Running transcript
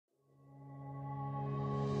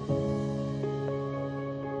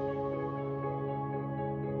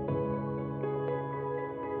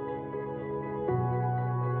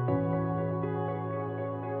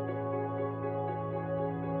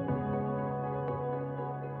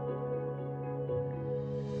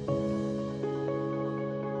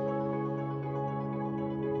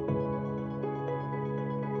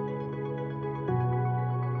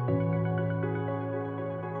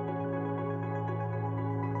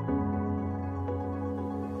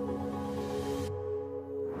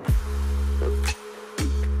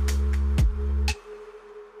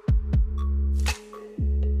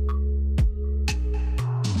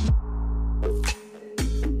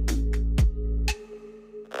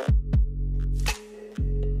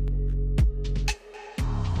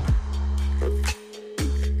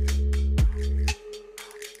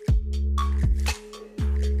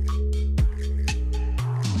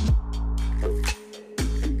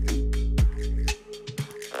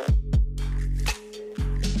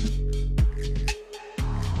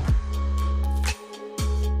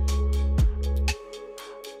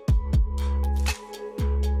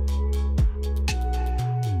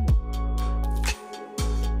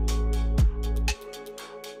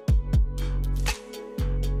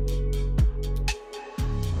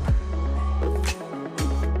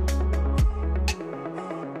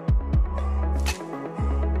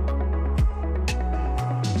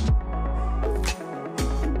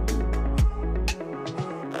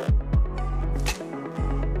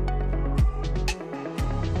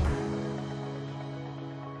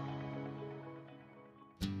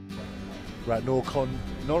We're at NorCon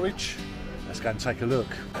Norwich. Let's go and take a look.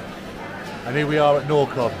 And here we are at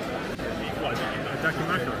NorCon.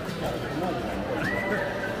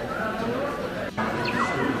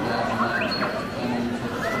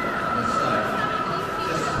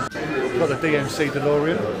 Got the DMC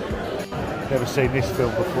DeLorean. Never seen this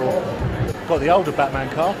film before. Got the older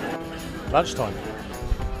Batman car. Lunchtime.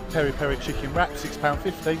 Peri Peri chicken wrap,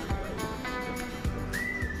 £6.50.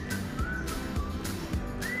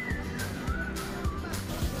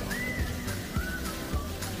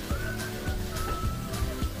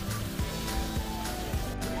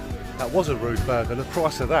 That was a rude burger, the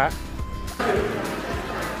price of that.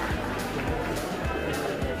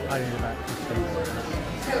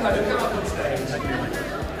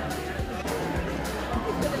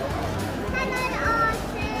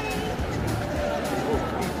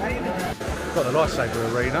 Got the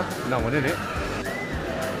lightsaber arena, no one in it.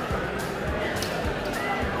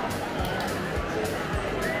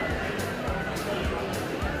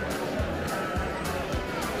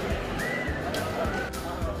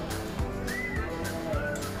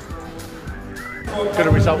 Going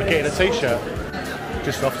to result in getting a t-shirt.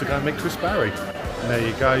 Just off to go and meet Chris Barry. And there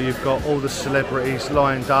you go, you've got all the celebrities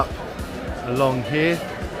lined up along here.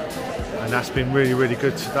 And that's been really, really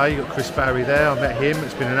good today. You've got Chris Barry there, I met him,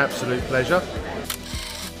 it's been an absolute pleasure.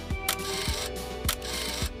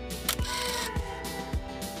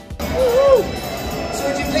 So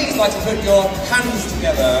would you please like to put your hands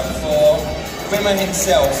together for Wimmer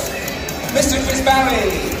himself, Mr. Chris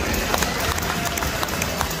Barry!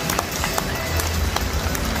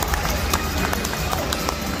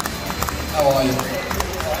 How are you?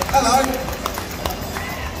 Hello!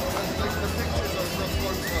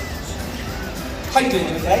 How are you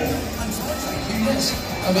doing, okay? I'm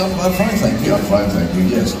fine, thank you, yes. I'm fine, thank you,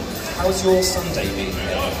 yes. How's your Sunday been?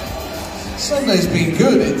 Sunday's been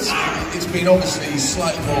good. It's been obviously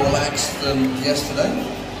slightly more relaxed than yesterday,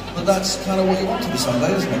 but that's kind of what you want to be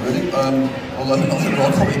Sunday, isn't it, really? Although not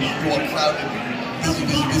everyone probably you want crowded,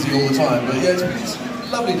 busy all the time, but yeah, it's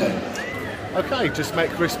a lovely day. Okay, just met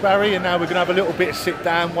Chris Barry, and now we're going to have a little bit of sit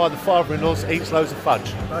down while the father-in-law eats loads of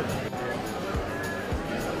fudge.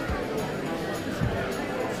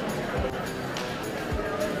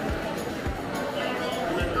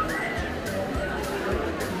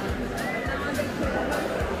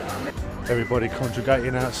 Everybody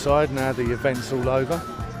congregating outside now the event's all over.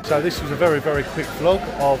 So this was a very, very quick vlog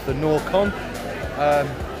of the NorCon,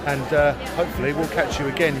 and hopefully we'll catch you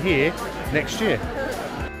again here next year.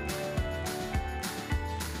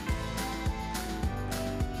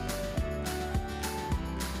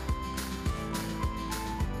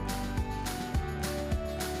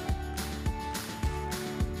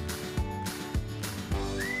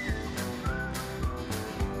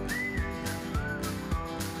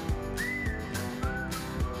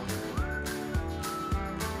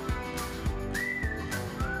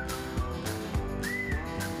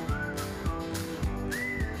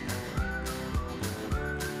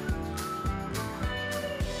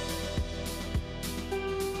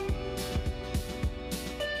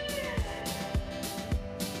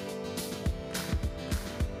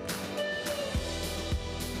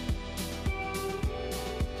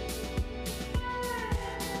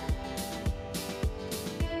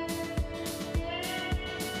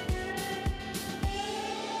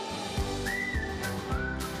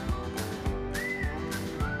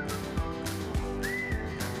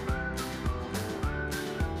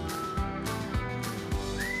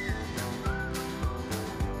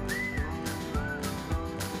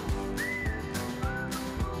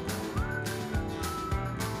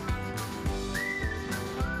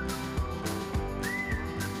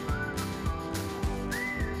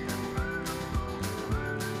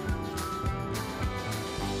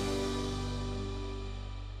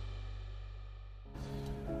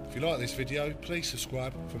 If you like this video, please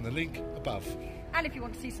subscribe from the link above. And if you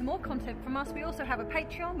want to see some more content from us, we also have a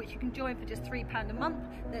Patreon which you can join for just £3 a month.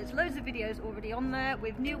 There's loads of videos already on there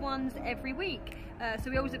with new ones every week.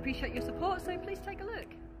 So we always appreciate your support, so please take a look.